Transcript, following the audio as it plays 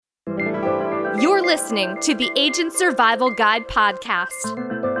listening to the Agent Survival Guide podcast,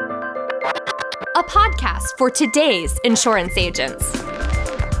 a podcast for today's insurance agents.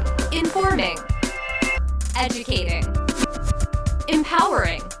 Informing, educating,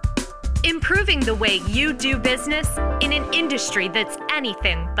 empowering, improving the way you do business in an industry that's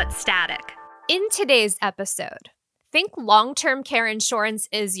anything but static. In today's episode, think long-term care insurance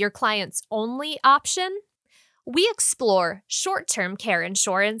is your client's only option? We explore short-term care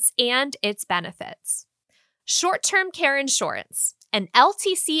insurance and its benefits. Short-term care insurance, an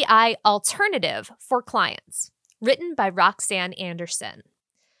LTCI alternative for clients, written by Roxanne Anderson.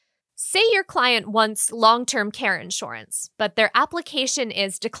 Say your client wants long-term care insurance, but their application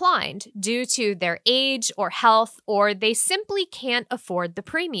is declined due to their age or health, or they simply can't afford the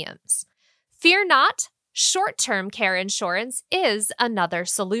premiums. Fear not, short-term care insurance is another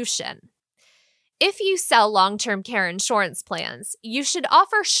solution. If you sell long-term care insurance plans, you should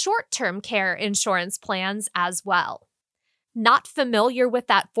offer short-term care insurance plans as well. Not familiar with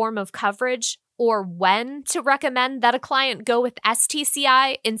that form of coverage or when to recommend that a client go with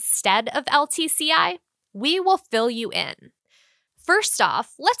STCI instead of LTCI? We will fill you in. First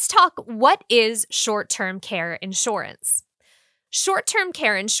off, let's talk what is short-term care insurance. Short-term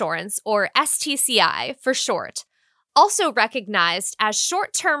care insurance, or STCI for short, also recognized as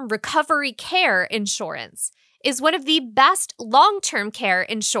short-term recovery care insurance, is one of the best long-term care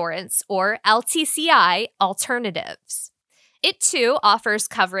insurance, or LTCI, alternatives. It too offers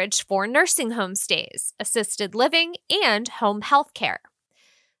coverage for nursing home stays, assisted living, and home health care.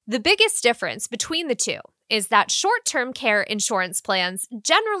 The biggest difference between the two is that short-term care insurance plans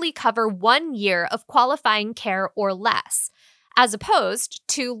generally cover 1 year of qualifying care or less, as opposed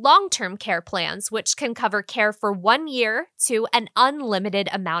to long-term care plans, which can cover care for 1 year to an unlimited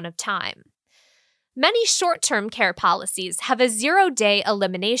amount of time. Many short-term care policies have a 0-day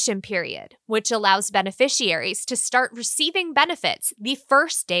elimination period, which allows beneficiaries to start receiving benefits the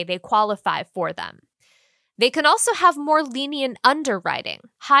first day they qualify for them. They can also have more lenient underwriting,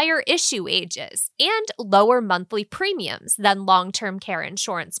 higher issue ages, and lower monthly premiums than long-term care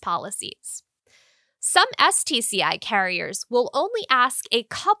insurance policies. Some STCI carriers will only ask a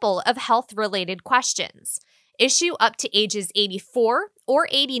couple of health-related questions, issue up to ages 84 or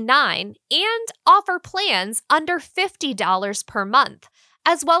 89, and offer plans under $50 per month,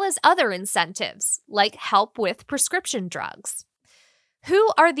 as well as other incentives, like help with prescription drugs. Who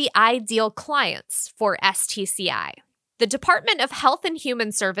are the ideal clients for STCI? The Department of Health and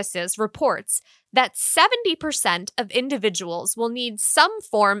Human Services reports that 70% of individuals will need some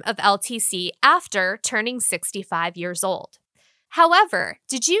form of LTC after turning 65 years old. However,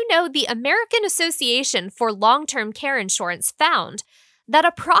 did you know the American Association for Long-Term Care Insurance found that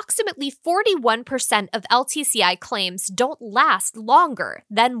approximately 41% of LTCI claims don't last longer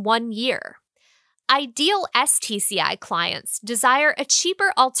than 1 year? Ideal STCI clients desire a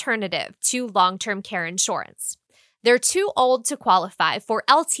cheaper alternative to long-term care insurance. They're too old to qualify for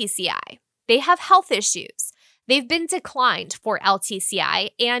LTCI. They have health issues. They've been declined for LTCI,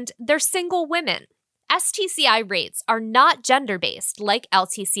 and they're single women. STCI rates are not gender-based like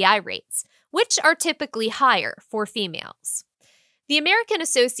LTCI rates, which are typically higher for females. The American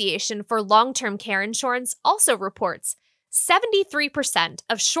Association for Long-Term Care Insurance also reports 73%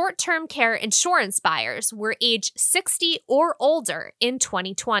 of short-term care insurance buyers were age 60 or older in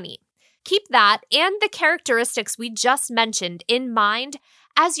 2020. Keep that and the characteristics we just mentioned in mind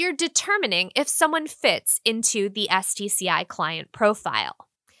as you're determining if someone fits into the STCI client profile.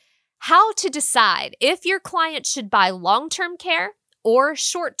 How to decide if your client should buy long-term care or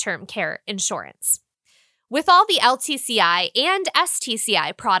short-term care insurance. With all the LTCI and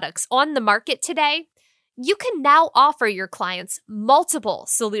STCI products on the market today, you can now offer your clients multiple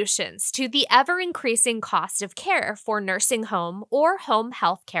solutions to the ever-increasing cost of care for nursing home or home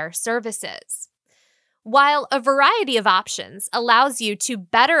health care services. While a variety of options allows you to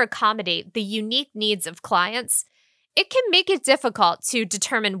better accommodate the unique needs of clients, it can make it difficult to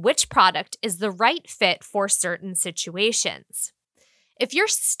determine which product is the right fit for certain situations. If you're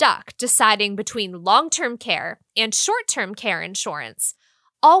stuck deciding between long-term care and short-term care insurance,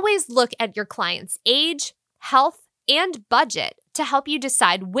 always look at your client's age, health, and budget to help you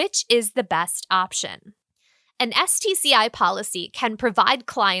decide which is the best option. An STCI policy can provide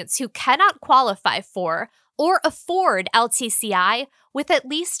clients who cannot qualify for or afford LTCI with at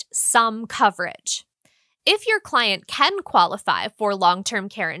least some coverage. If your client can qualify for long-term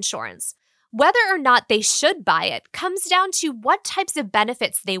care insurance, whether or not they should buy it comes down to what types of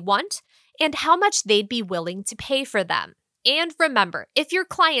benefits they want and how much they'd be willing to pay for them. And remember, if your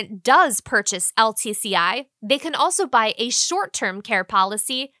client does purchase LTCI, they can also buy a short-term care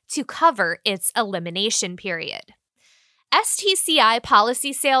policy to cover its elimination period. STCI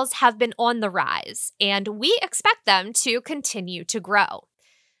policy sales have been on the rise, and we expect them to continue to grow.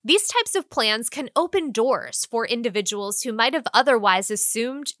 These types of plans can open doors for individuals who might have otherwise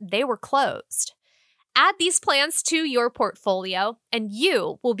assumed they were closed. Add these plans to your portfolio, and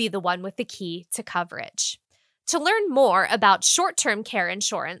you will be the one with the key to coverage. To learn more about short-term care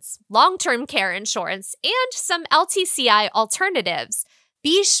insurance, long-term care insurance, and some LTCI alternatives,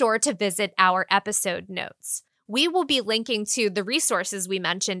 be sure to visit our episode notes. We will be linking to the resources we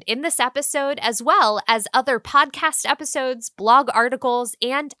mentioned in this episode, as well as other podcast episodes, blog articles,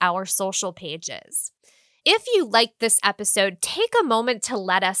 and our social pages. If you liked this episode, take a moment to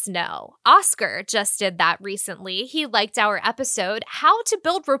let us know. Oscar just did that recently. He liked our episode, How to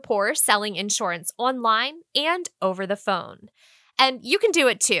Build Rapport Selling Insurance Online and Over the Phone. And you can do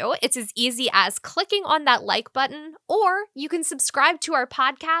it too. It's as easy as clicking on that like button, or you can subscribe to our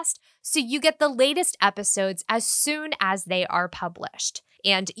podcast so you get the latest episodes as soon as they are published.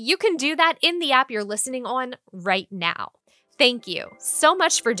 And you can do that in the app you're listening on right now. Thank you so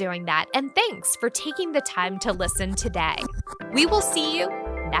much for doing that, and thanks for taking the time to listen today. We will see you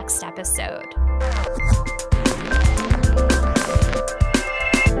next episode.